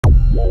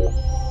An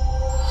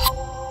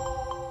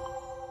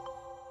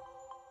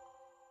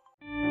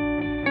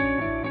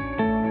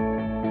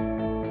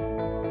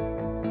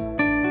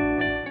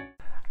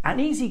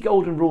easy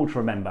golden rule to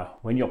remember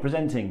when you're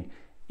presenting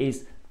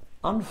is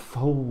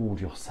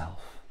unfold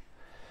yourself.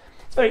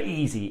 It's very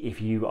easy if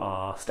you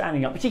are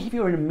standing up, particularly if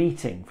you're in a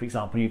meeting, for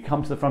example, you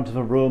come to the front of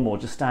a room or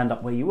just stand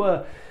up where you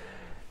were,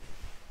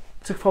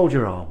 to fold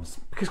your arms.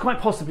 Because quite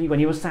possibly when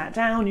you were sat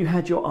down, you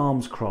had your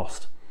arms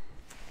crossed.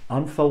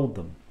 Unfold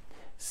them.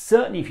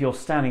 Certainly if you're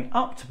standing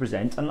up to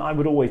present, and I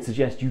would always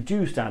suggest you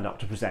do stand up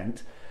to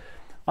present,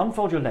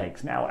 unfold your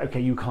legs. Now,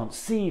 okay, you can't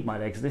see my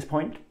legs at this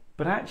point,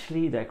 but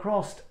actually they're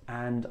crossed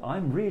and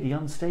I'm really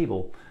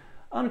unstable.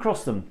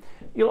 Uncross them.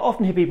 You'll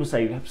often hear people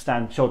say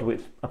stand shoulder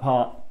width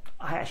apart.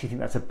 I actually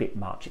think that's a bit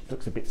much. It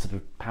looks a bit sort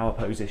of power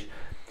pose-ish.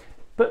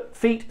 But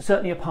feet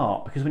certainly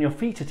apart, because when your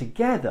feet are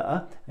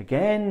together,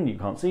 again, you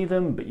can't see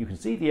them, but you can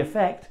see the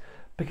effect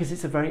because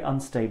it's a very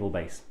unstable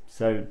base.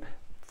 So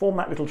form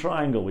that little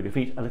triangle with your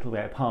feet a little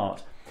bit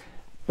apart.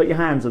 But your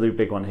hands are the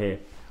big one here.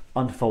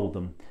 Unfold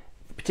them.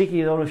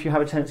 Particularly if you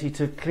have a tendency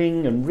to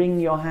cling and wring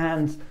your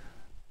hands,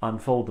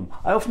 unfold them.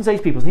 I often say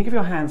to people, think of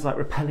your hands like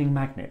repelling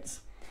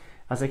magnets.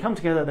 As they come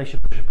together, they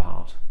should push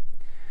apart.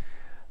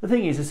 The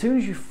thing is, as soon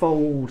as you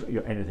fold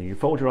anything, you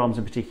fold your arms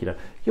in particular,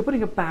 you're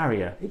putting a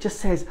barrier. It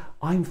just says,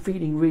 I'm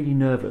feeling really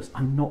nervous.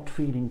 I'm not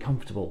feeling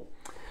comfortable.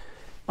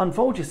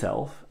 Unfold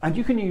yourself, and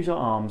you can use your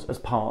arms as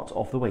part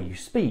of the way you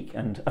speak.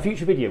 And a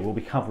future video will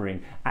be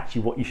covering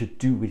actually what you should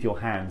do with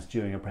your hands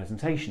during a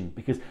presentation,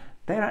 because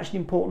they're actually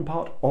an important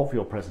part of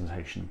your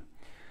presentation.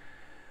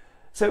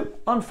 So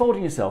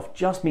unfolding yourself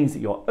just means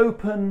that you're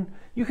open.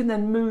 You can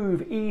then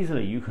move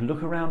easily. You can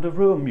look around a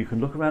room. You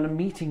can look around a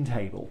meeting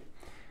table.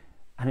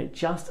 And it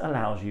just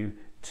allows you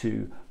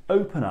to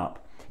open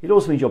up. It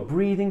also means you're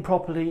breathing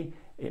properly.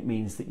 It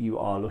means that you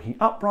are looking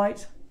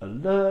upright,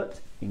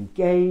 alert,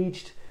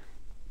 engaged,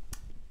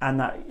 and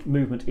that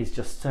movement is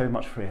just so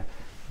much freer.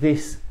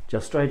 This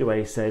just straight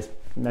away says,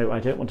 no,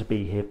 I don't want to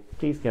be here.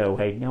 Please go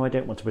away. No, I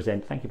don't want to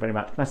present. Thank you very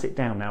much. Can I sit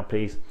down now,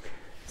 please?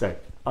 So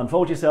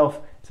unfold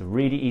yourself. It's a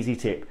really easy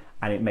tip,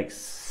 and it makes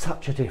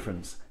such a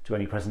difference to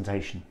any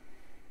presentation.